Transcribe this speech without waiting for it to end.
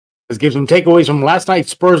Let's give some takeaways from last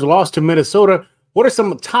night's Spurs loss to Minnesota. What are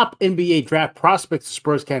some top NBA draft prospects the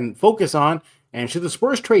Spurs can focus on? And should the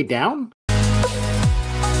Spurs trade down?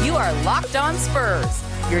 You are Locked On Spurs,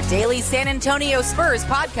 your daily San Antonio Spurs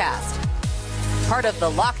podcast. Part of the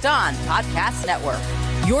Locked On Podcast Network,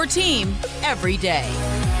 your team every day.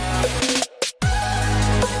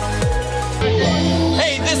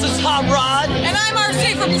 Hey, this is Hot Rod. And I'm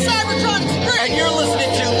RC from San Antonio Spurs. And you're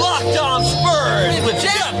listening to Locked On Spurs with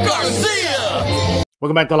Jeff Garcia.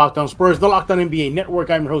 Welcome back to Locked On Spurs, the Locked On NBA Network.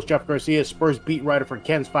 I'm your host, Jeff Garcia, Spurs beat writer for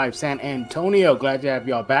Ken's 5 San Antonio. Glad to have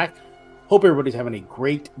y'all back. Hope everybody's having a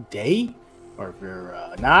great day. Or if you're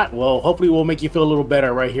not, well, hopefully we'll make you feel a little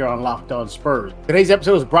better right here on Locked On Spurs. Today's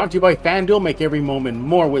episode is brought to you by FanDuel. Make every moment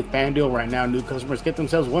more with FanDuel. Right now, new customers get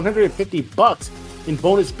themselves $150 in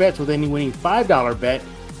bonus bets with any winning $5 bet.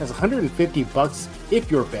 That's $150 if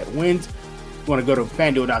your bet wins. You want to go to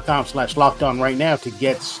FanDuel.com/LockedOn right now to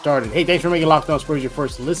get started. Hey, thanks for making Locked On Spurs your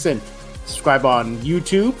first listen. Subscribe on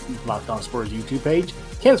YouTube, Locked On Spurs YouTube page,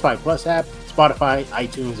 Ken's 5 Plus app, Spotify,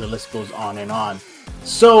 iTunes, the list goes on and on.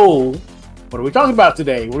 So, what are we talking about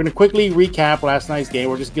today? We're going to quickly recap last night's game.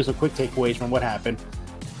 We'll just give some quick takeaways from what happened.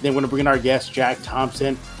 Then we're going to bring in our guest, Jack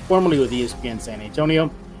Thompson, formerly with ESPN San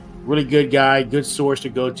Antonio. Really good guy, good source to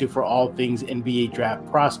go to for all things NBA draft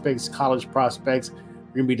prospects, college prospects.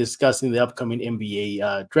 We're going to be discussing the upcoming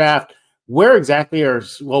NBA draft. Who exactly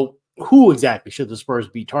should the Spurs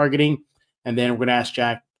be targeting? And then we're going to ask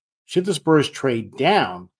Jack, should the Spurs trade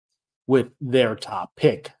down with their top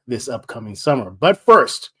pick this upcoming summer? But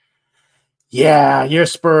first, yeah, your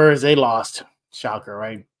Spurs, they lost. Shocker,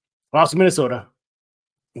 right? Lost to Minnesota.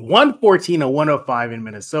 114-105 in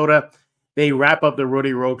Minnesota. They wrap up the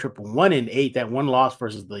road trip 1-8. That one loss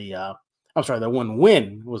versus that one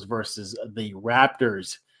win was versus the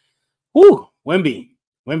Raptors. Woo, Wemby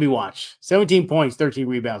watch. 17 points, 13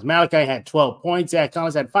 rebounds. Malachi had 12 points. Zach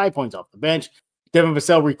Collins had 5 points off the bench. Devin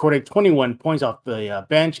Vassell recorded 21 points off the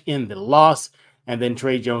bench in the loss. And then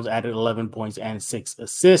Trey Jones added 11 points and 6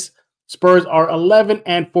 assists. Spurs are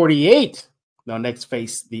 11-48. They'll next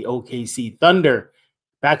face the OKC Thunder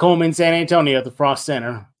back home in San Antonio at the Frost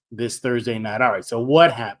Center this Thursday night. All right, so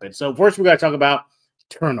what happened? So first we got to talk about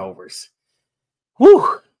turnovers.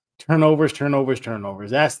 Whew. Turnovers.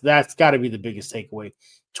 That's got to be the biggest takeaway.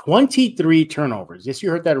 23 turnovers. Yes,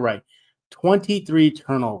 you heard that right. 23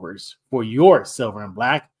 turnovers for your silver and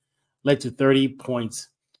black led to 30 points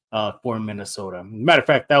for Minnesota. Matter of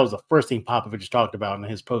fact, that was the first thing Popovich talked about in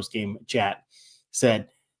his post-game chat. Said,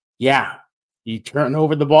 yeah, you turn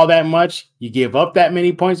over the ball that much, you give up that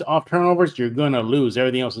many points off turnovers, you're going to lose.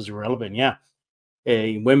 Everything else is irrelevant. Yeah.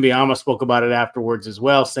 Wembanyama spoke about it afterwards as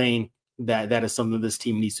well, saying that is something this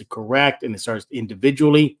team needs to correct, and it starts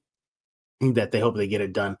individually, that they hope they get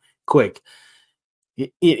it done quick.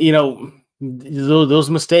 Those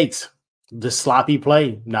mistakes, the sloppy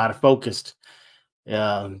play, not focused.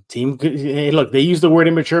 Team, hey, look, they used the word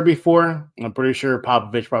immature before. I'm pretty sure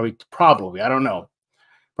Popovich probably, I don't know,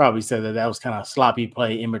 probably said that was kind of sloppy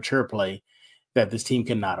play, immature play that this team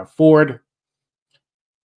cannot afford.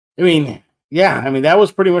 That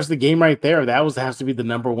was pretty much the game right there. That has to be the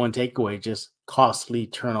number one takeaway, just costly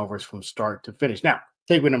turnovers from start to finish. Now,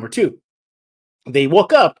 takeaway number 2, they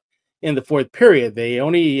woke up in the fourth period. They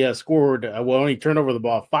only only turned over the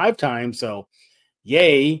ball 5 times, so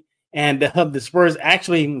yay. And the Spurs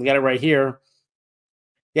actually, we got it right here.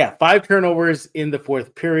 Yeah, 5 turnovers in the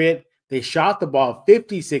fourth period. They shot the ball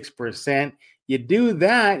 56%. You do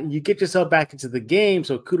that, you get yourself back into the game.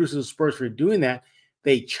 So kudos to the Spurs for doing that.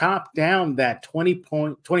 They chopped down that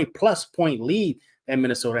 20-plus point lead that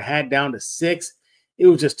Minnesota had down to 6. It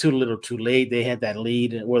was just too little too late. They had that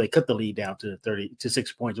lead, or they cut the lead down to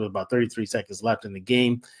 6 points with about 33 seconds left in the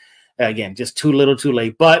game. Again, just too little too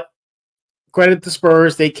late. But credit the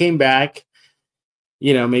Spurs. They came back.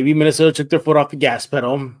 Maybe Minnesota took their foot off the gas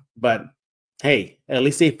pedal, but hey, at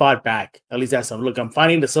least they fought back. At least that's something. Look, I'm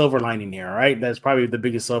finding the silver lining here, all right? That's probably the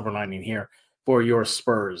biggest silver lining here for your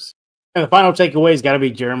Spurs. And the final takeaway has got to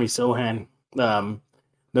be Jeremy Sochan.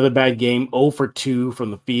 Another bad game, 0 for 2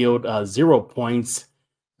 from the field, 0 points.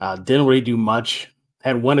 Didn't really do much.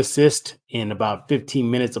 Had 1 assist in about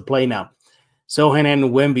 15 minutes of play. Now, Sochan and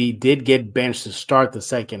Wemby did get benched to start the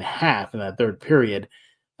second half in that third period.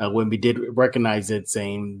 Wemby did recognize it,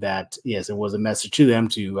 saying that, yes, it was a message to them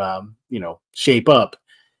to, shape up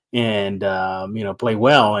and, play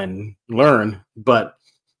well and learn. But,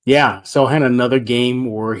 yeah, Sochan another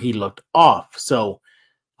game where he looked off. So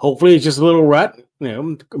hopefully it's just a little rut.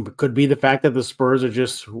 Could be the fact that the Spurs are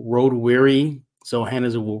just road weary. Sochan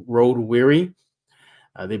is road weary.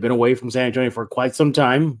 They've been away from San Antonio for quite some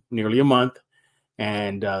time, nearly a month.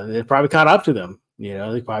 and it probably caught up to them.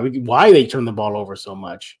 They probably why they turned the ball over so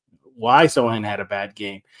much, why Sohan had a bad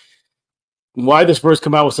game, why the Spurs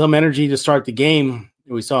come out with some energy to start the game.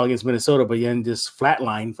 We saw against Minnesota, but then just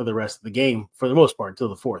flatline for the rest of the game for the most part until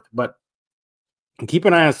the fourth. But keep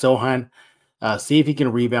an eye on Sohan. See if he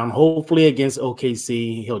can rebound. Hopefully against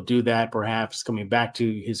OKC, he'll do that, perhaps coming back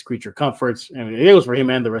to his creature comforts. I mean, it was for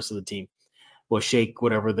him and the rest of the team. We'll shake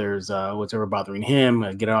whatever what's ever bothering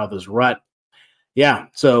him, get out of this rut. Yeah,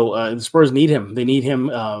 so the Spurs need him. They need him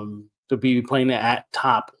to be playing at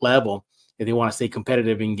top level if they want to stay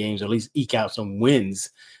competitive in games, or at least eke out some wins.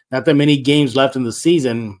 Not that many games left in the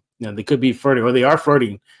season. They could be flirting, or they are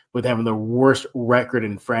flirting with having the worst record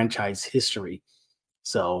in franchise history.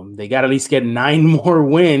 So they got to at least get 9 more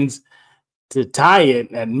wins to tie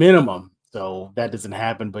it at minimum. So that doesn't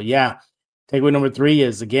happen. But yeah, takeaway number 3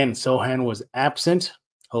 is, again, Sohan was absent.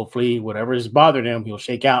 Hopefully whatever is bothering him, he'll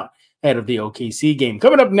shake out ahead of the OKC game.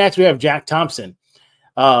 Coming up next, we have Jack Thompson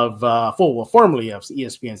formerly of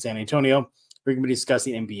ESPN San Antonio. We're going to be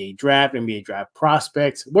discussing NBA draft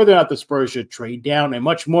prospects, whether or not the Spurs should trade down, and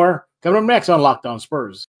much more. Coming up next on Locked On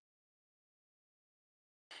Spurs.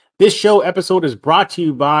 This show episode is brought to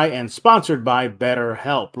you by and sponsored by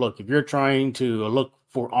BetterHelp. Look, if you're trying to look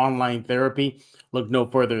for online therapy, look no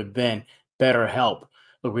further than BetterHelp.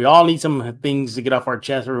 Look, we all need some things to get off our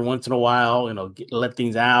chest every once in a while, let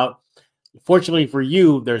things out. Fortunately for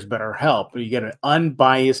you, there's BetterHelp. You get an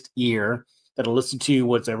unbiased ear that'll listen to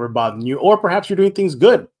what's ever bothering you, or perhaps you're doing things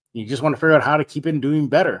good. You just want to figure out how to keep it doing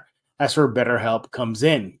better. That's where BetterHelp comes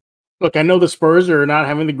in. Look, I know the Spurs are not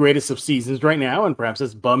having the greatest of seasons right now, and perhaps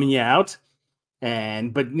it's bumming you out.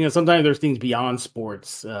 But sometimes there's things beyond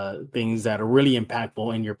sports, things that are really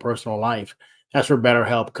impactful in your personal life. That's where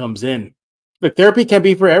BetterHelp comes in. But therapy can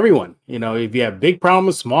be for everyone. If you have big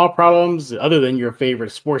problems, small problems, other than your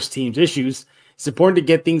favorite sports team's issues, it's important to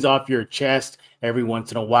get things off your chest every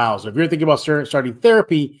once in a while. So if you're thinking about starting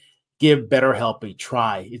therapy, give BetterHelp a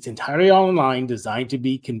try. It's entirely online, designed to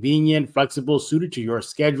be convenient, flexible, suited to your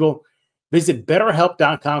schedule. Visit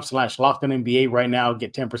BetterHelp.com/LockedOnNBA right now.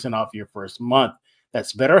 Get 10% off your first month.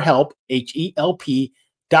 That's BetterHelp,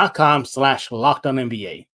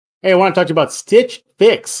 HELP.com/LockedOnNBA. Hey, I want to talk to you about Stitch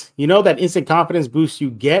Fix. That instant confidence boost you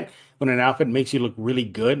get when an outfit makes you look really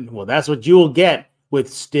good? Well, that's what you will get with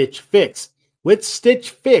Stitch Fix. With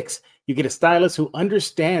Stitch Fix, you get a stylist who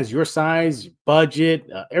understands your size, budget,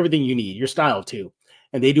 everything you need, your style too.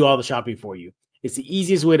 And they do all the shopping for you. It's the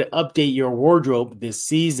easiest way to update your wardrobe this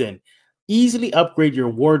season. Easily upgrade your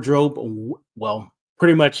wardrobe,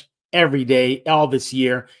 pretty much every day, all this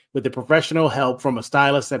year, with the professional help from a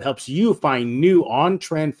stylist that helps you find new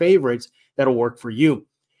on-trend favorites that'll work for you.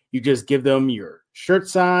 You just give them your shirt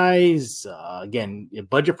size, again, your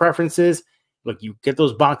budget preferences. Look, you get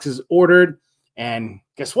those boxes ordered, and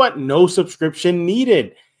guess what? No subscription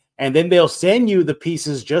needed. And then they'll send you the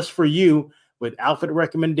pieces just for you with outfit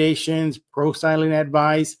recommendations, pro styling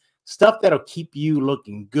advice, stuff that'll keep you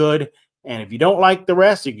looking good. And if you don't like the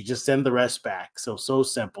rest, you can just send the rest back. So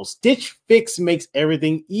simple. Stitch Fix makes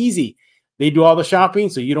everything easy. They do all the shopping,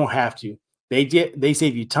 so you don't have to. They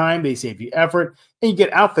save you time, they save you effort, and you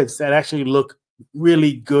get outfits that actually look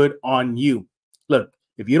really good on you. Look,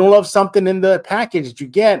 if you don't love something in the package that you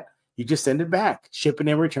get, you just send it back. Shipping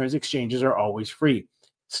and returns exchanges are always free.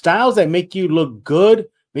 Styles that make you look good,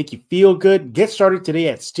 make you feel good. Get started today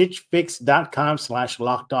at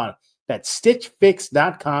stitchfix.com/lockedon. That's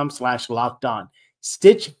stitchfix.com/lockedon.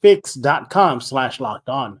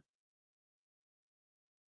 stitchfix.com/lockedon.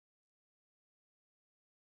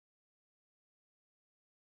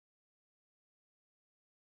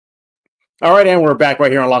 All right, and we're back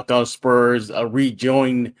right here on Locked On Spurs.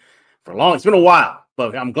 Rejoined for long. It's been a while,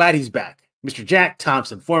 but I'm glad he's back. Mr. Jack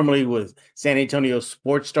Thompson, formerly with San Antonio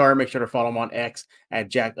Sports Star. Make sure to follow him on X at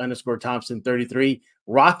Jack_Thompson33.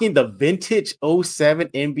 Rocking the vintage 07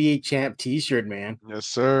 NBA champ t-shirt, man. Yes,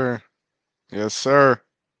 sir. Yes, sir.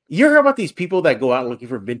 You hear about these people that go out looking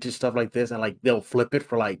for vintage stuff like this and they'll flip it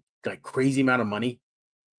for like crazy amount of money?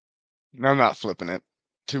 No, I'm not flipping it.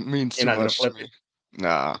 Means too much to me.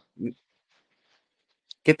 Nah.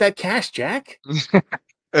 Get that cash, Jack.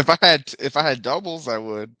 If I had doubles, I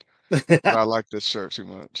would. But I like this shirt too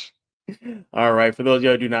much. All right. For those of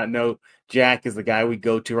you who do not know, Jack is the guy we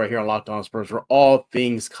go to right here on Locked On Spurs for all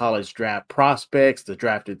things college draft prospects, the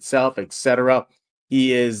draft itself, etc.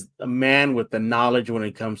 He is a man with the knowledge when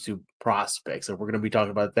it comes to prospects. So we're going to be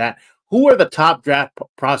talking about that. Who are the top draft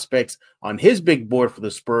prospects on his big board for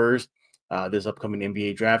the Spurs this upcoming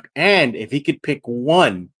NBA draft? And if he could pick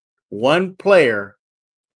one player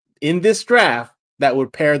in this draft that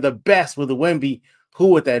would pair the best with the Wemby, who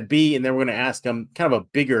would that be? And then we're going to ask him kind of a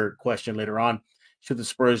bigger question later on. Should the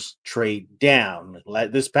Spurs trade down?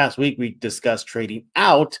 This past week, we discussed trading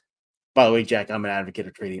out. By the way, Jack, I'm an advocate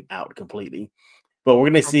of trading out completely. But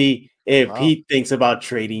we're going to see if he thinks about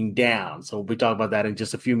trading down. So we'll be talking about that in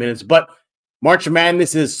just a few minutes. But March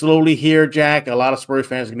Madness is slowly here, Jack. A lot of Spurs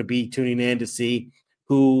fans are going to be tuning in to see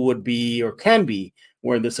who would be or can be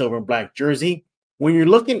wearing the silver and black jersey. When you're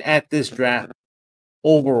looking at this draft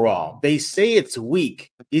overall, they say it's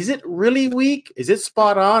weak. Is it really weak? Is it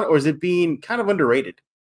spot on, or is it being kind of underrated?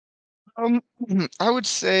 I would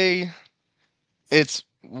say it's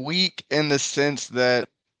weak in the sense that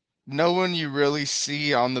no one you really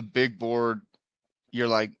see on the big board, you're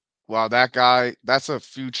like, wow, that guy, that's a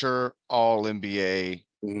future all NBA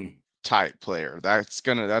type player.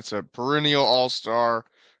 That's a perennial all-star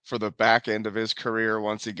for the back end of his career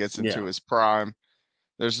once he gets into his prime.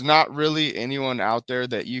 There's not really anyone out there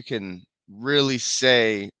that you can really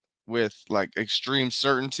say with like extreme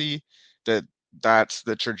certainty that that's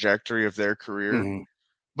the trajectory of their career.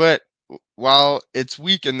 But while it's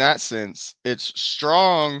weak in that sense, it's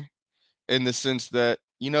strong in the sense that,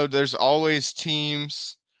 there's always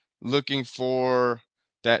teams looking for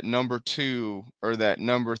that number 2 or that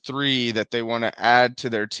number 3 that they want to add to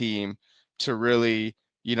their team to really,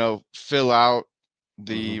 fill out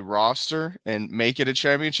the roster and make it a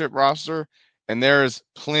championship roster. And there is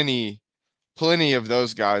plenty of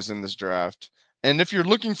those guys in this draft. And if you're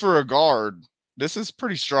looking for a guard, this is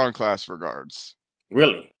pretty strong class for guards.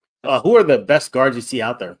 Really? Who are the best guards you see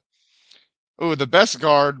out there? Oh, the best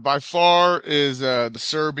guard by far is the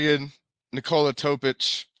Serbian Nikola Topic.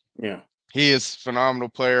 Yeah. He is a phenomenal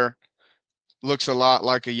player. Looks a lot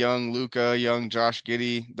like a young Luka, young Josh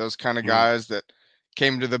Giddey, those kind of guys that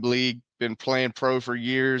came to the league, been playing pro for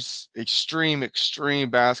years. Extreme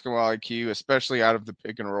basketball IQ, especially out of the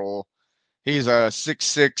pick and roll. He's a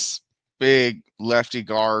 6'6", big lefty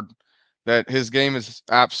guard that his game is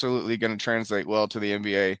absolutely going to translate well to the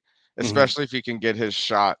NBA, especially if he can get his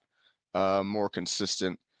shot more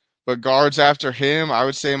consistent. But guards after him, I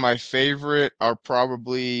would say my favorite are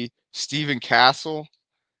probably Steven Castle.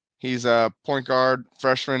 He's a point guard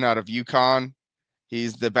freshman out of UConn.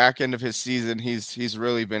 He's the back end of his season. He's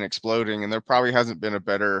really been exploding, and there probably hasn't been a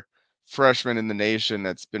better freshman in the nation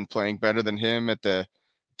that's been playing better than him at the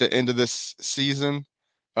end of this season.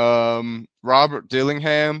 Robert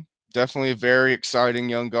Dillingham, definitely a very exciting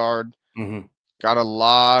young guard. Got a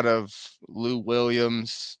lot of Lou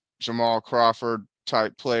Williams, Jamal Crawford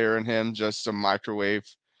type player in him, just a microwave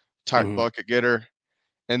type bucket getter.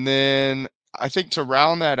 And then I think to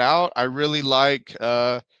round that out, I really like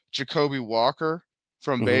Jacoby Walker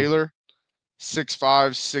from Baylor. 6'5",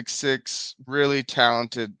 6'6", really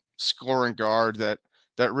talented scoring guard that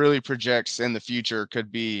really projects in the future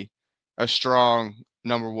could be a strong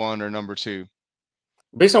number 1 or number 2.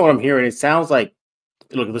 Based on what I'm hearing, it sounds like,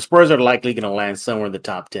 look, the Spurs are likely going to land somewhere in the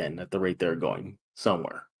top 10 at the rate they're going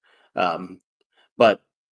somewhere. But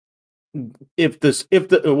if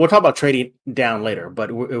we'll talk about trading down later,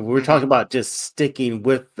 but we're talking about just sticking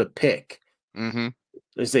with the pick.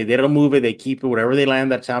 They say they don't move it, they keep it, whatever they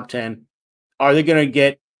land that top 10. Are they going to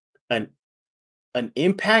get an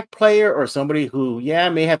impact player or somebody who,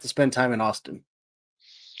 may have to spend time in Austin?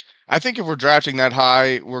 I think if we're drafting that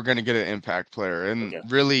high, we're going to get an impact player. And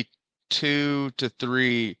really 2 to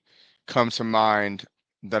 3 come to mind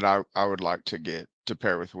that I would like to get to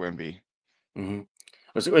pair with Wemby.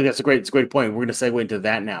 That's a great point. We're going to segue into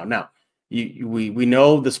that now. Now, we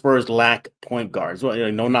know the Spurs lack point guards.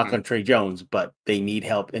 Well, no knock on Trey Jones, but they need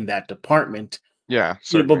help in that department. Yeah,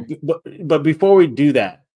 certainly. But before we do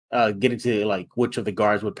that, get into like which of the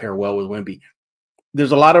guards would pair well with Wemby.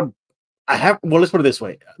 There's a lot of let's put it this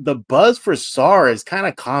way: the buzz for Sarr has kind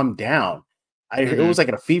of calmed down. It was like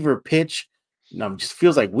a fever pitch. Just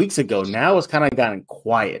feels like weeks ago. Now it's kind of gotten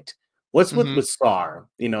quiet. What's with Sarr?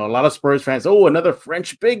 A lot of Spurs fans, another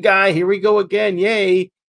French big guy. Here we go again. Yay.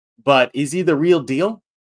 But is he the real deal?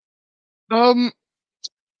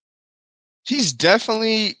 He's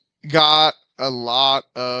definitely got a lot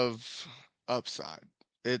of upside.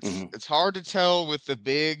 It's hard to tell with the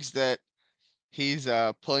bigs that he's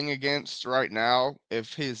playing against right now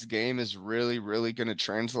if his game is really, really going to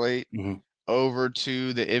translate over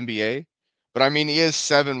to the NBA. But I mean, he is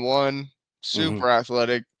 7'1", super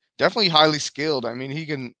athletic. Definitely highly skilled. I mean, he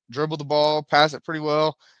can dribble the ball, pass it pretty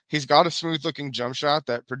well. He's got a smooth-looking jump shot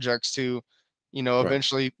that projects to,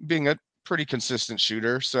 eventually being a pretty consistent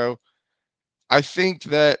shooter. So I think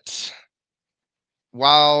that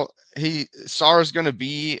while Sarr is going to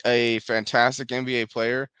be a fantastic NBA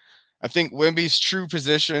player, I think Wemby's true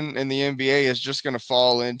position in the NBA is just going to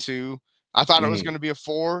fall into I thought it was going to be a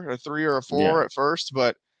 4, a 3, or a 4 Yeah. at first,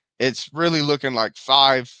 but it's really looking like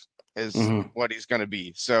 5 is Mhm. what he's going to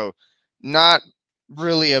be. So not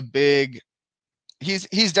really a big. He's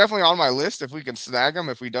definitely on my list if we can snag him.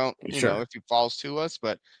 If we don't, Sure. if he falls to us,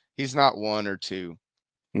 but he's not 1 or 2.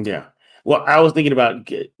 Yeah. Well, I was thinking about,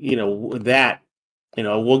 that,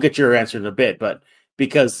 we'll get your answer in a bit, but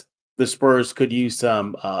because the Spurs could use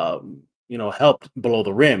some, help below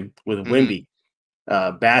the rim with Hmm. Wemby.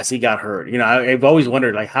 Bassey got hurt. I've always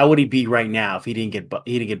wondered, like, how would he be right now if he didn't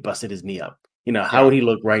get busted his knee up? How Yeah. would he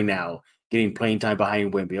look right now getting playing time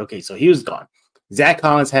behind Wemby? Okay, so he was gone. Zach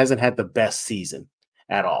Collins hasn't had the best season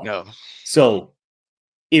at all. No. So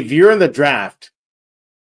if you're in the draft,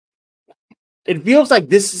 it feels like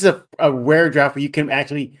this is a rare draft where you can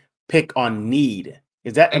actually pick on need.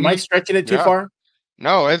 Am I Hmm. stretching it too Yeah. far?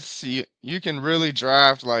 No, it's you can really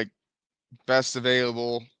draft like best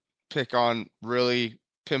available, pick on really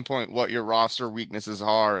pinpoint what your roster weaknesses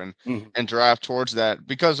are Mhm, and draft towards that.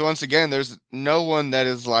 Because once again, there's no one that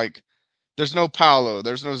is like there's no Paolo,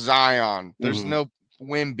 there's no Zion, there's mhm. no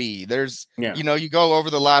Wimby. There's Yeah, you go over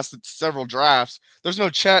the last several drafts, there's no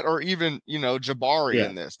Chet or even, Jabari yeah.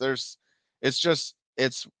 in this.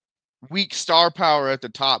 It's weak star power at the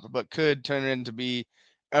top, but could turn into be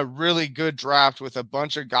a really good draft with a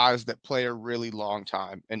bunch of guys that play a really long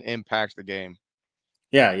time and impact the game.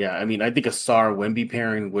 Yeah, yeah. I mean, I think a Sar Wemby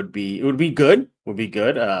pairing would be good. Would be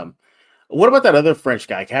good. What about that other French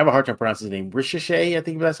guy? I have a hard time pronouncing his name. Ricochet, I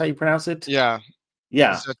think that's how you pronounce it. Yeah,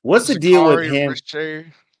 Yeah. What's the deal with Zakari him?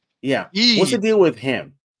 Richer. Yeah. What's the He deal with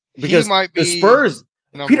him? he Because might the be Spurs,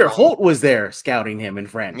 number Peter one. Holt was there scouting him in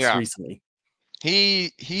France Yeah, recently.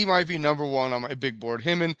 he might be number one on my big board.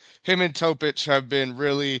 Him and Topic have been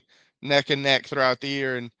really neck and neck throughout the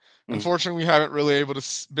year, and Mm, unfortunately, we haven't really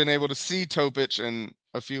been able to see Topic in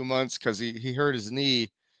a few months because he hurt his knee.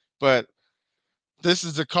 But this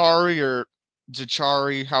is Zakari or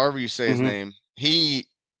Jachari, however you say his mhm. name.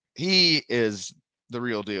 He is the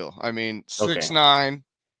real deal. I mean, Okay. 6'9",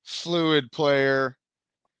 fluid player,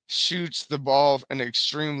 shoots the ball at an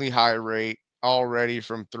extremely high rate already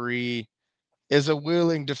from 3, is a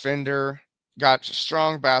willing defender, got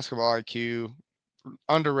strong basketball IQ,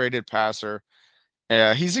 underrated passer.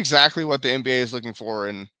 He's exactly what the NBA is looking for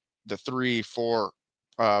in the 3-4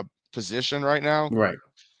 uh, position right now. Right.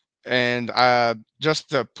 And just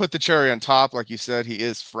to put the cherry on top, like you said, he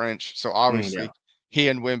is French, so Yeah. obviously he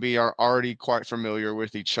and Wimby are already quite familiar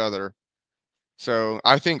with each other. So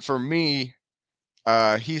I think for me,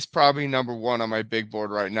 he's probably number one on my big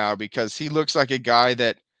board right now because he looks like a guy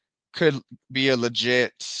that could be a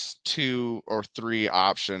legit 2 or 3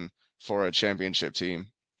 option for a championship team.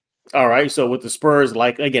 All right. So with the Spurs,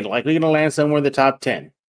 likely going to land somewhere in the top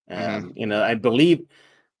 10. Hmm. I believe.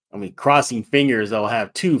 I mean, crossing fingers, they'll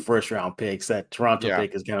have 2 first-round picks. That Toronto Yeah.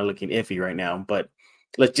 pick is kind of looking iffy right now, but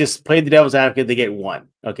let's just play the devil's advocate. They get 1.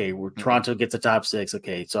 Okay, where Hmm. Toronto gets a top 6.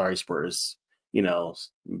 Okay, sorry, Spurs.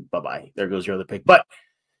 Bye-bye. There goes your other pick. But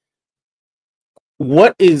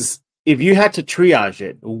what is if you had to triage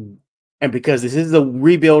it, and because this is a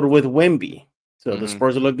rebuild with Wemby, so the Hmm.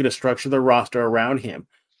 Spurs are looking to structure the roster around him.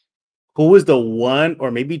 Who is the 1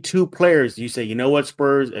 or maybe 2 players you say, you know what,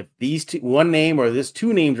 Spurs, if these 1 name or this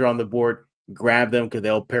 2 names are on the board, grab them because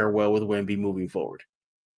they'll pair well with Wemby moving forward?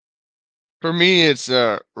 For me, it's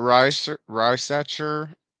Rysatcher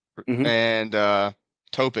Hmm. and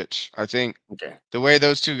Topic. I think Okay. the way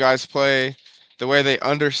those 2 guys play, the way they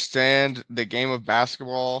understand the game of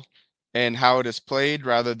basketball and how it is played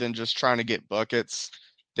rather than just trying to get buckets.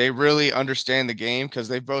 They really understand the game because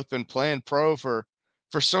they've both been playing pro for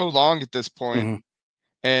so long at this point. Hmm.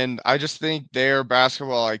 And I just think their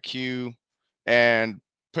basketball IQ and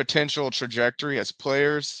potential trajectory as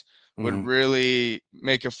players would Hmm. really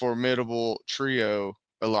make a formidable trio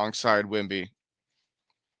alongside Wimby.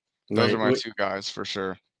 Those are Right. my 2 guys for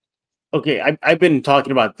sure. Okay. I've been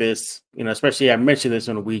talking about this, especially I mentioned this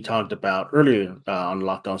when we talked about earlier on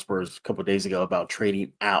Locked On Spurs a couple of days ago about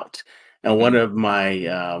trading out. And one Mhm. of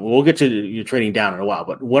my, we'll get to your trading down in a while,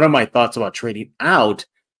 but one of my thoughts about trading out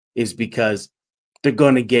is because they're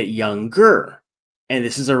going to get younger. And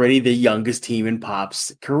this is already the youngest team in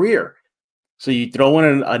Pop's career. So you throw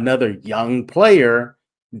in another young player.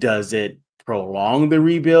 Does it prolong the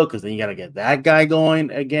rebuild? Because then you got to get that guy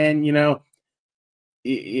going again.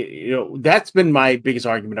 That's been my biggest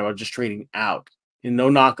argument about just trading out. And no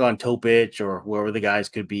knock on Topic or whoever the guys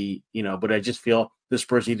could be, but I just feel the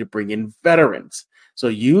Spurs need to bring in veterans. So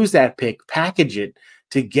use that pick, package it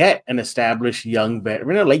to get an established young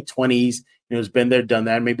veteran in the late 20s, who's been there, done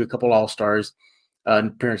that, maybe a couple All-Stars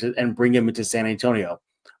appearances, and bring him into San Antonio.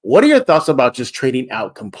 What are your thoughts about just trading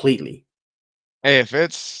out completely? Hey, if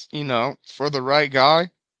it's, for the right guy,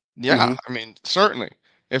 yeah, Hmm. I mean, certainly.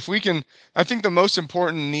 If we can, I think the most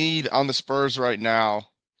important need on the Spurs right now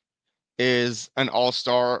is an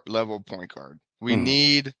all-star level point guard. We Hmm.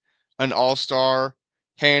 need an all-star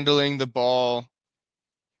handling the ball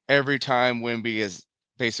every time Wimby is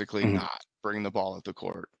basically Hmm. not bringing the ball at the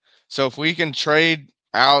court. So if we can trade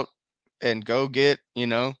out and go get,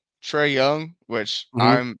 Trey Young, which Hmm.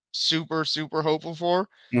 I'm super, super hopeful for,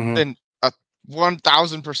 Hmm. then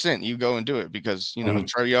 1000% you go and do it because, Hmm.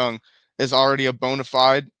 Trey Young is already a bona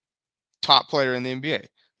fide top player in the NBA,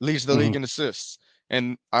 leads the Hmm. league in assists.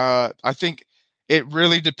 And I think it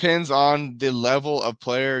really depends on the level of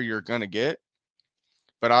player you're going to get.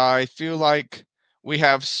 But I feel like we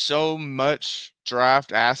have so much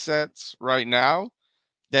draft assets right now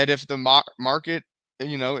that if the market,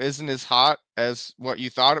 isn't as hot as what you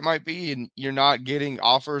thought it might be, and you're not getting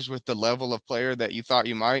offers with the level of player that you thought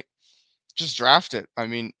you might, just draft it. I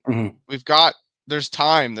mean, Hmm. we've got there's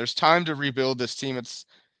time to rebuild this team.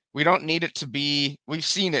 We don't need it to be, we've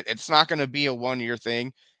seen it. It's not going to be a 1 year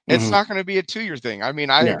thing. It's Hmm. not going to be a 2 year thing. I mean,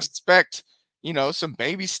 I Yeah. expect, some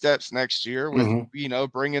baby steps next year with, Hmm.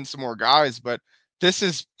 bring in some more guys, but this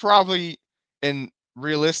is probably in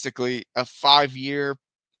realistically a 5 year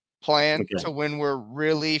plan Okay. to when we're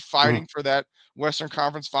really Hmm. fighting for that Western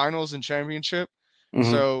Conference Finals and championship. Hmm.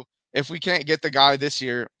 So if we can't get the guy this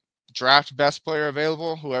year, draft best player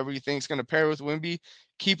available, whoever you think is going to pair with Wimby,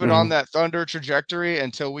 keep it on Hmm. that Thunder trajectory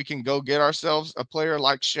until we can go get ourselves a player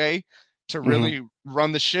like Shea to Hmm. really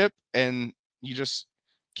run the ship, and you just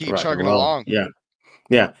keep Rock and chugging roll. along. Yeah.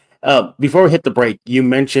 Yeah. Before we hit the break, you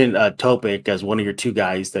mentioned Topic as one of your two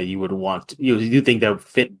guys that you would want. You think that would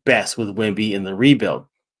fit best with Wemby in the rebuild.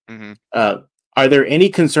 hmm Uh, are there any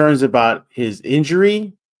concerns about his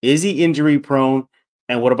injury? Is he injury prone?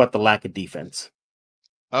 And what about the lack of defense?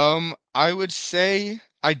 I would say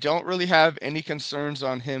I don't really have any concerns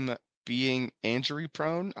on him being injury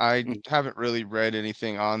prone. I Mm. haven't really read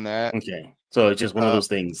anything on that. Okay, so it's just one of Uh, those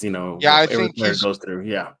things, yeah, I every think player he's goes through.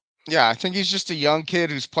 Yeah, yeah, I think he's just a young kid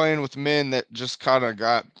who's playing with men that just kind of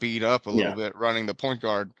got beat up a little yeah. bit running the point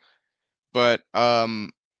guard. But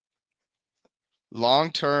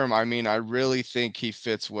long term, I mean, I really think he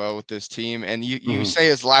fits well with this team. And you Hmm. say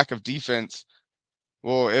his lack of defense.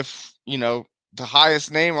 Well, if, the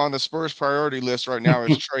highest name on the Spurs priority list right now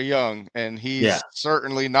is Trey Young, and Yeah, he's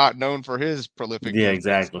certainly not known for his prolific yeah, defense.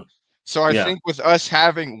 exactly. So I Yeah, think with us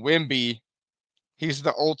having Wimby, he's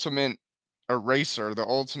the ultimate eraser, the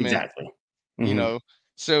ultimate, exactly. you Hmm. know.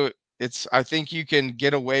 So I think you can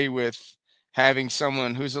get away with having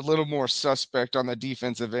someone who's a little more suspect on the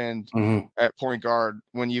defensive end Hmm. at point guard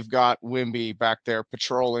when you've got Wimby back there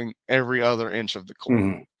patrolling every other inch of the court.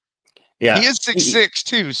 Hmm. He Yeah, is 6'6"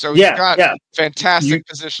 too, so he's yeah, got yeah. You, fantastic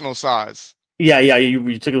positional size. yeah, yeah.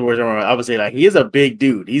 You took the words from I would say like he is a big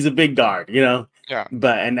dude. He's a big guard. Yeah.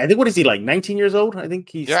 But and I think what is he like 19 years old? I think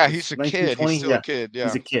Yeah, he's he's a 19, kid. He's 20. still a Yeah, kid,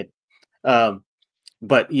 he's yeah. a kid. Um,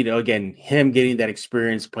 but again, him getting that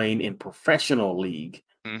experience playing in professional league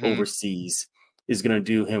Mhm. overseas is going to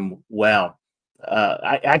do him well.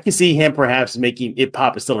 I can see him perhaps making it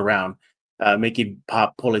Pop is still around, making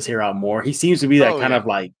Pop pull his hair out more. He seems to be that Oh, kind yeah. of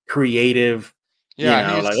like creative,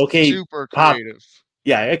 Yeah, like he's okay, super Pop, creative.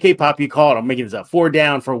 yeah, okay, Pop, you called. I'm making this up 4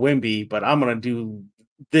 down for Wimby, but I'm gonna do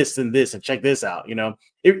this and this and check this out. It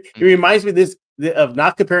Mhm. reminds me of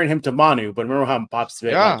not comparing him to Manu, but remember how Pop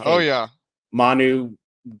said like, Yeah, oh, hey, yeah. Manu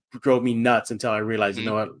drove me nuts until I realized, you Mhm.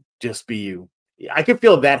 know what, just be you. I could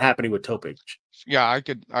feel that happening with Topic. Yeah, I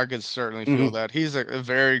could certainly feel Hmm. that. He's a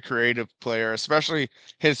very creative player, especially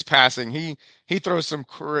his passing. He throws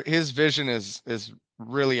his vision is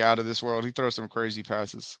really out of this world. He throws some crazy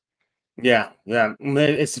passes. Yeah, yeah.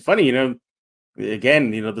 It's funny,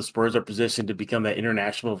 again, the Spurs are positioned to become that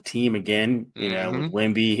international team again, with Mhm.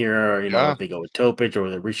 Wemby here, or, Yeah. if they go with Topic or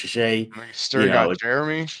the Ricochet, We you still got know,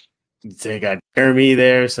 Jeremy. they got Jeremy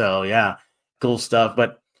there. So yeah, cool stuff.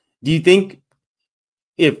 But do you think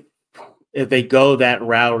if if they go that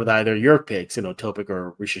route with either your picks, Topic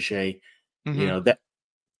or Ricochet, Mhm. that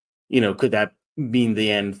could that mean the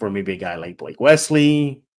end for maybe a guy like Blake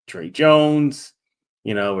Wesley, Trey Jones,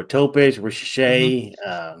 or Topic, Mhm. Ricochet,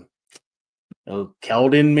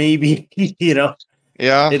 Keldon, maybe,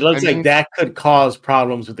 Yeah, it I looks like mean, that could cause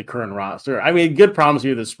problems with the current roster. I mean, good problems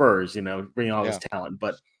here, the Spurs, bringing all this yeah. talent,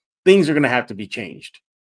 but things are going to have to be changed.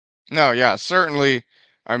 No, yeah, certainly.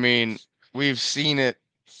 I mean, we've seen it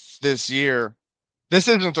this year. This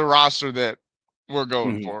isn't the roster that we're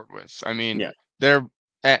going Hmm. forward with. I mean, Yeah. there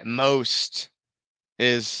at most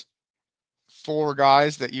is 4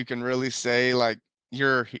 guys that you can really say like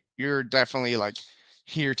you're definitely like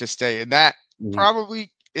here to stay. And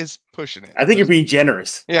probably is pushing it. I think you're being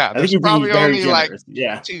generous. Yeah, I think you're being very generous.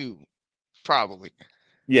 Yeah. 2, probably.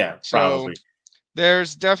 Yeah, So probably.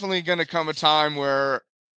 there's definitely going to come a time where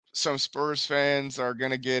some Spurs fans are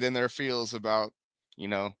going to get in their feels about,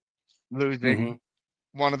 losing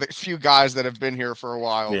one of the few guys that have been here for a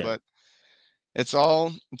while, but it's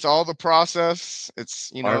all the process.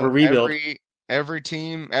 It's, Part of a rebuild. every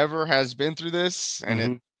team ever has been through this,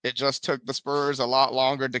 and it just took the Spurs a lot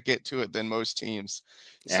longer to get to it than most teams.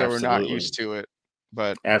 So we're not used to it,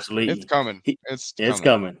 but absolutely, it's coming. It's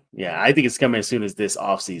coming. Yeah, I think it's coming as soon as this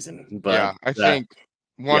offseason. But yeah, I think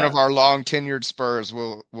one of our long tenured Spurs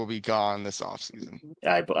will be gone this offseason.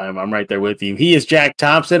 I'm right there with you. He is Jack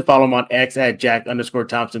Thompson. Follow him on X at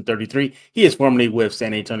Jack_Thompson33. He is formerly with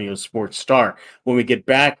San Antonio Sports Star. When we get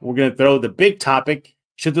back, we're going to throw the big topic.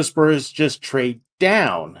 Should the Spurs just trade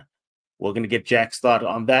down? We're going to get Jack's thought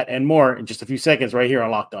on that and more in just a few seconds right here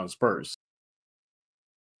on Locked On Spurs.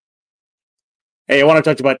 Hey, I want to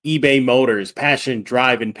talk about eBay Motors. Passion,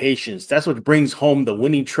 drive, and patience. That's what brings home the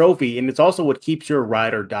winning trophy, and it's also what keeps your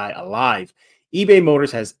ride or die alive. eBay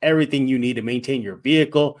Motors has everything you need to maintain your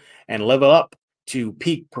vehicle and level up to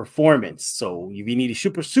peak performance. So if you need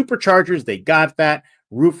superchargers, they got that.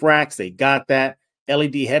 Roof racks, they got that.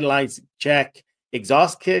 LED headlights, check.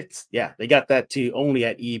 Exhaust kits, yeah, they got that too, only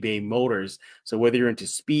at eBay Motors. So whether you're into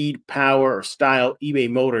speed, power, or style, eBay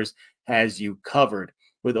Motors has you covered.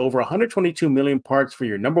 With over 122 million parts for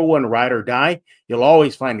your number one ride or die, you'll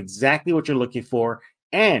always find exactly what you're looking for.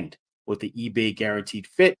 And with the eBay Guaranteed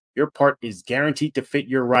Fit, your part is guaranteed to fit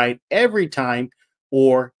your ride every time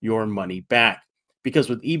or your money back. Because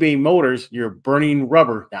with eBay Motors, you're burning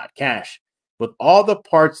rubber, not cash. With all the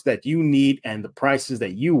parts that you need and the prices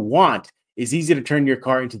that you want, it's easy to turn your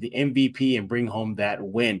car into the MVP and bring home that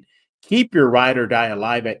win. Keep your ride or die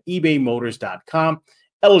alive at ebaymotors.com.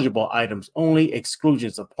 Eligible items only.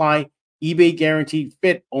 Exclusions apply. eBay Guaranteed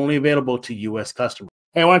Fit only available to U.S. customers.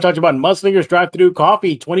 Hey, I want to talk about Mudslingers Drive-Thru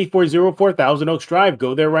Coffee, 2404 Thousand Oaks Drive.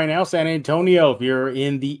 Go there right now, San Antonio. If you're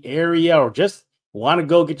in the area or just want to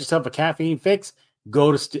go get yourself a caffeine fix,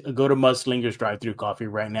 go to Mudslingers Drive-Thru Coffee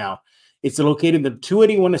right now. It's located in the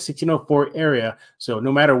 281 to 1604 area, so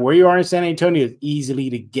no matter where you are in San Antonio, it's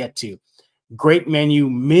easily to get to. Great menu,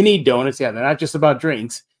 mini donuts. Yeah, they're not just about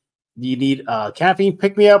drinks. You need caffeine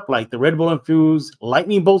pick-me-up like the Red Bull Infused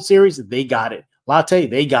Lightning Bolt series, they got it. Latte,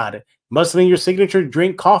 they got it. Mudslingers signature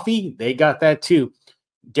drink coffee, they got that too.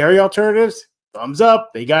 Dairy alternatives, thumbs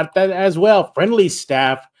up, they got that as well. Friendly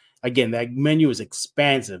staff. Again, that menu is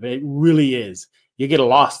expansive. It really is. You get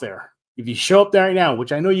lost there. If you show up there right now,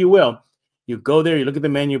 which I know you will, you go there, you look at the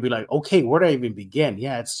menu, be like, okay, where do I even begin?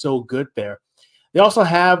 Yeah, it's so good there. They also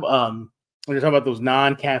have, when you're talking about those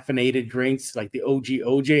non-caffeinated drinks, like the OG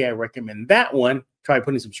OJ, I recommend that one. Try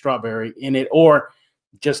putting some strawberry in it, or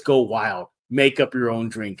just go wild. Make up your own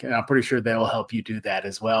drink, and I'm pretty sure that'll help you do that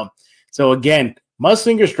as well. So again,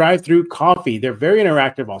 Mudslingers Drive-Thru Coffee. They're very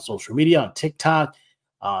interactive on social media, on TikTok,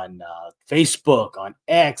 on Facebook, on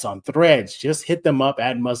X, on Threads. Just hit them up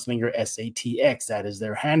at Mudslinger SATX. That is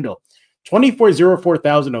their handle. 2404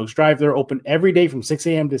 Thousand Oaks Drive. They're open every day from 6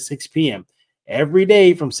 a.m. to 6 p.m. Every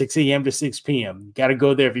day from 6 a.m. to 6 p.m. You got to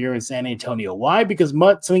go there if you're in San Antonio. Why? Because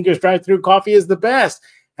Mudslingers Drive-Thru Coffee is the best.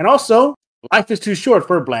 And also, life is too short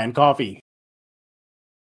for bland coffee.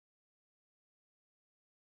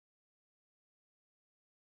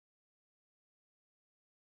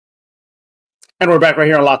 And we're back right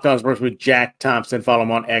here on Locked On Spurs with Jack Thompson. Follow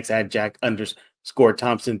him on X at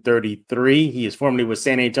Jack_Thompson33. He is formerly with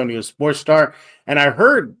San Antonio Sports Star. And I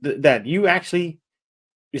heard that you actually,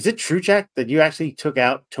 is it true, Jack, that you actually took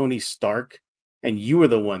out Tony Stark and you were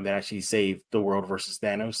the one that actually saved the world versus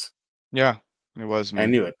Thanos? Yeah, it was me. I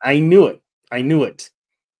knew it.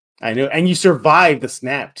 And you survived the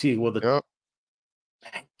snap too. Well, yep.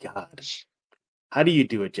 Thank God. How do you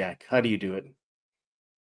do it, Jack? How do you do it?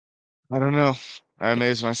 I don't know. I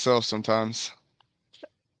amaze myself sometimes.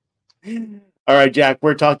 All right, Jack,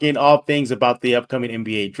 we're talking all things about the upcoming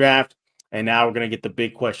NBA draft. And now we're going to get the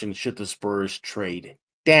big question. Should the Spurs trade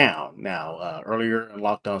down? Now, earlier in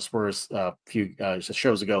Locked On Spurs, a few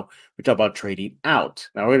shows ago, we talked about trading out.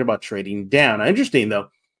 Now we're about trading down. Now, interesting, though,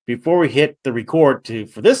 before we hit the record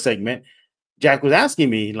for this segment, Jack was asking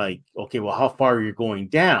me, like, okay, well, how far are you going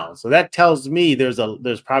down? So that tells me there's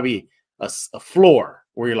probably a floor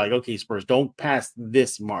where you're like, okay, Spurs, don't pass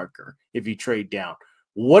this marker if you trade down.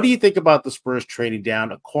 What do you think about the Spurs trading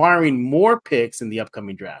down, acquiring more picks in the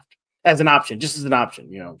upcoming draft as an option, just as an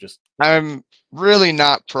option, just. I'm really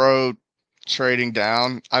not pro trading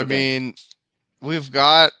down. I mean, we've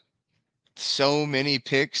got so many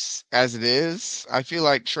picks as it is. I feel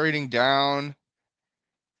like trading down,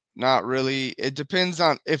 not really. It depends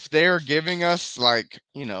on if they're giving us, like,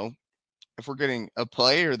 if we're getting a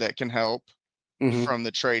player that can help Hmm. from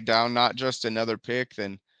the trade down, not just another pick,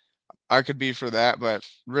 then I could be for that. But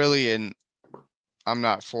really, I'm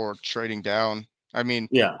not for trading down. I mean,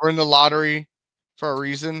 Yeah. we're in the lottery for a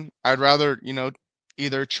reason. I'd rather,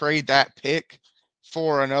 either trade that pick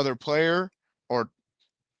for another player or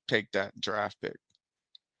take that draft pick.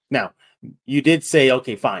 Now, you did say,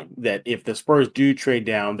 okay, fine, that if the Spurs do trade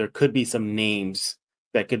down, there could be some names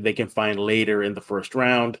that they can find later in the first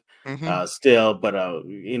round. Hmm. Still, but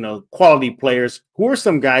quality players. Who are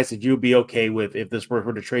some guys that you'd be okay with if the Spurs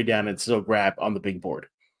were to trade down and still grab on the big board?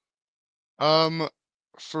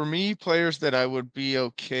 For me, players that I would be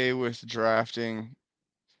okay with drafting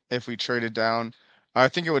if we traded down, I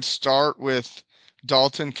think it would start with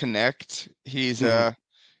Dalton Connect. He's Hmm. a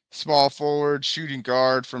small forward, shooting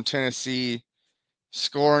guard from Tennessee,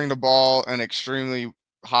 scoring the ball at an extremely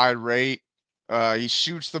high rate. He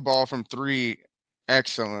shoots the ball from three,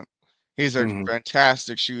 excellent. He's a Hmm.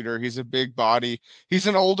 fantastic shooter. He's a big body. He's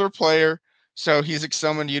an older player, so he's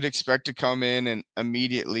someone you'd expect to come in and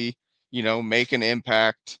immediately, make an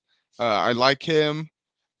impact. I like him.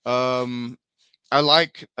 Um, I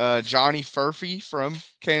like Johnny Furphy from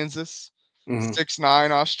Kansas, Hmm.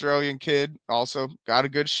 6'9" Australian kid. Also got a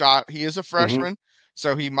good shot. He is a Hmm. freshman,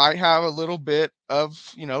 so he might have a little bit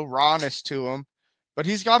of rawness to him, but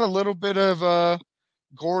he's got a little bit of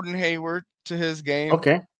Gordon Hayward to his game.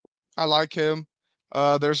 Okay. I like him.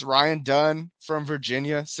 There's Ryan Dunn from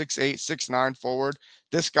Virginia, 6'8", 6'9" forward.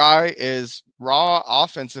 This guy is raw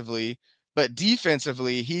offensively, but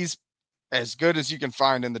defensively, he's as good as you can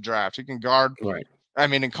find in the draft. He can guard. Right. I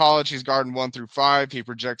mean, in college, he's guarding 1 through 5. He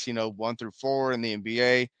projects, 1 through 4 in the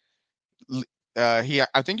NBA.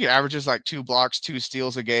 I think he averages like 2 blocks, 2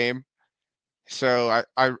 steals a game. So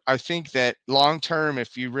I think that long term,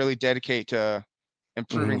 if you really dedicate to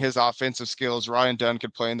improving Hmm. his offensive skills, Ryan Dunn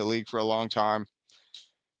could play in the league for a long time.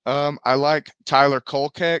 I like Tyler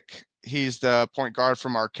Kolkek. He's the point guard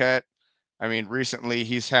from Marquette. I mean, recently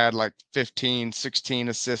he's had like 15, 16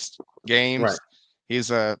 assist Right. games. He's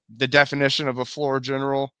the definition of a floor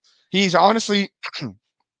general. He's honestly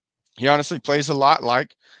he honestly plays a lot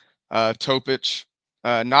like Topic.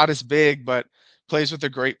 Not as big, but plays with a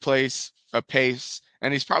great pace,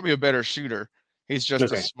 and he's probably a better shooter. He's just a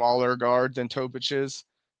Okay. smaller guard than Topic is.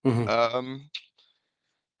 Hmm. Um,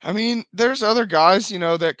 I mean, there's other guys,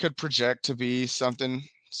 that could project to be something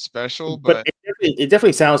special, But but it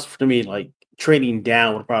definitely sounds to me like trading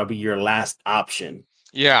down would probably be your last option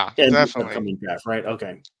yeah, in the definitely, upcoming draft, right?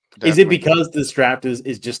 Okay. Is it definitely. because this draft is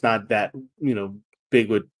just not that big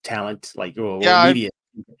with talent, like or Yeah, immediate?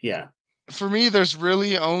 Yeah. for me, there's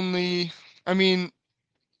really only, I mean,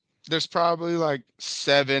 there's probably like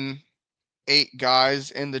 7, 8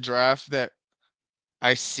 guys in the draft that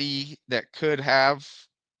I see that could have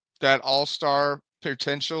that all-star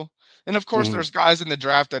potential. And of course, Hmm. there's guys in the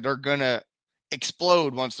draft that are gonna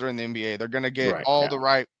explode once they're in the NBA. They're gonna get Right. all Yeah. the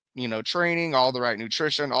right, training, all the right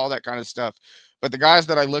nutrition, all that kind of stuff. But the guys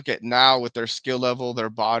that I look at now with their skill level, their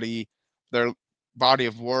body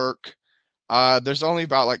of work, there's only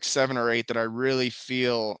about like 7 or 8 that I really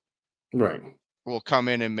feel Right. will come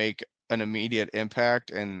in and make an immediate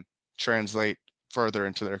impact and translate further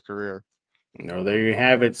into their career. There you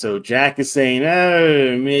have it. So Jack is saying,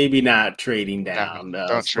 oh, maybe not trading No, down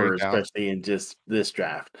don't trade Spurs, down. especially in just this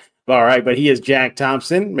draft. All right, but he is Jack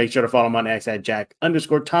Thompson. Make sure to follow him on X at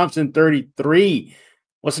Jack_Thompson33.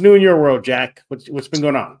 What's new in your world, Jack? What's been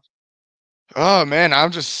going on? Oh man,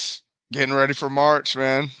 I'm just getting ready for March,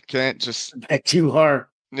 man. Can't just That you are.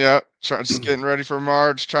 yeah, just getting ready for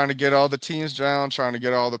March, trying to get all the teams down, trying to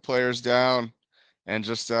get all the players down, and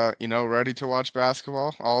just ready to watch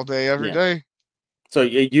basketball all day, every Yeah. day. So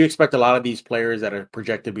you expect a lot of these players that are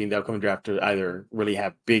projected to be in the upcoming draft to either really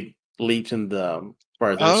have big leaps in the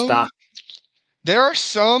for their Um, stock. there are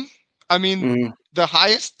some. I mean, Hmm. the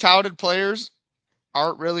highest touted players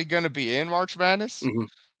aren't really going to be in March Madness. Hmm.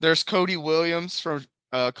 There's Cody Williams from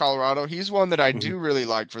Colorado. He's one that I Hmm. do really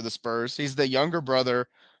like for the Spurs. He's the younger brother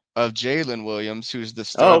of Jalen Williams, who's the Oh,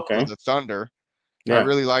 stud for okay. the Thunder. I Yeah.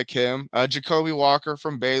 really like him. Jacoby Walker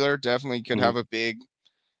from Baylor definitely could Hmm. have a big,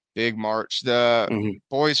 big March. The Hmm.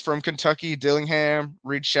 boys from Kentucky, Dillingham,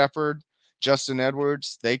 Reed Shepard, Justin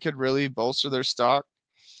Edwards, they could really bolster their stock.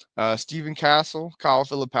 Stephen Castle, Kyle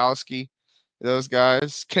Filipowski, those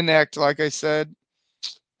guys connect, like I said.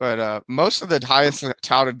 But most of the highest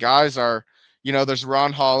touted guys are, there's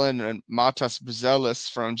Ron Holland and Matas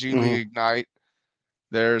Buzelis from G Hmm. League Ignite.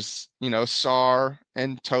 There's, Sar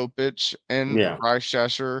and Topic and Yeah. Bryce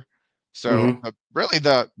Shesher. So really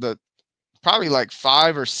the probably like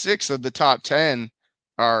 5 or 6 of the top 10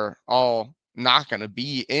 are all not going to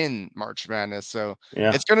be in March Madness. So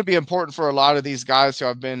it's going to be important for a lot of these guys who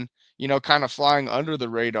have been, kind of flying under the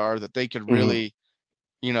radar, that they could really,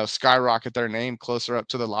 skyrocket their name closer up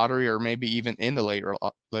to the lottery, or maybe even in the late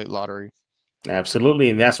lottery.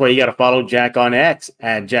 Absolutely. And that's why you got to follow Jack on X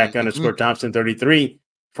at Jack_Thompson33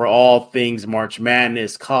 for all things March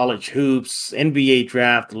Madness, college hoops, NBA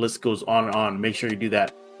draft. The list goes on and on. Make sure you do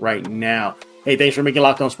that right now. Hey, thanks for making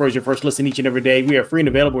Locked On Spurs your first listen each and every day. We are free and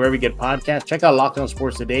available wherever you get podcasts. Check out Locked On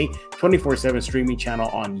Sports Today, 24/7 streaming channel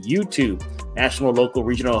on YouTube. National, local,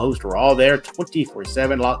 regional hosts are all there,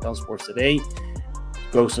 24/7. Locked On Sports Today.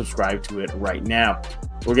 Go subscribe to it right now.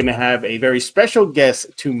 We're going to have a very special guest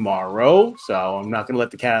tomorrow, so I'm not going to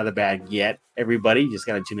let the cat out of the bag yet. Everybody just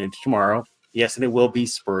got to tune in tomorrow. Yes, and it will be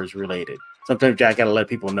Spurs related. Sometimes Jack got to let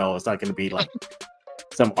people know it's not going to be like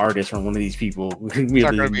some artist from one of these people. It's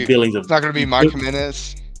not going to be Mike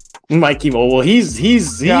Jimenez. Mike Kimo. Well,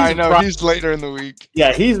 he's I know he's later in the week.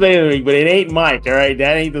 Yeah, he's later in the week, but it ain't Mike. All right,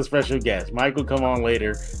 that ain't the special guest. Mike will come on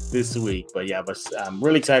later this week. But I'm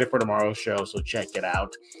really excited for tomorrow's show, so check it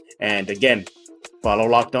out. And again, follow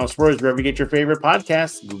Locked On Spurs wherever you get your favorite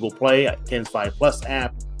podcasts: Google Play, Ken's 5 Plus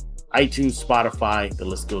app, iTunes, Spotify. The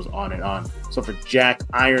list goes on and on. So for Jack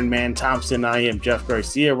Iron Man Thompson, I am Jeff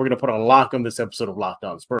Garcia. We're gonna put a lock on this episode of Locked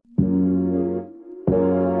On Spurs.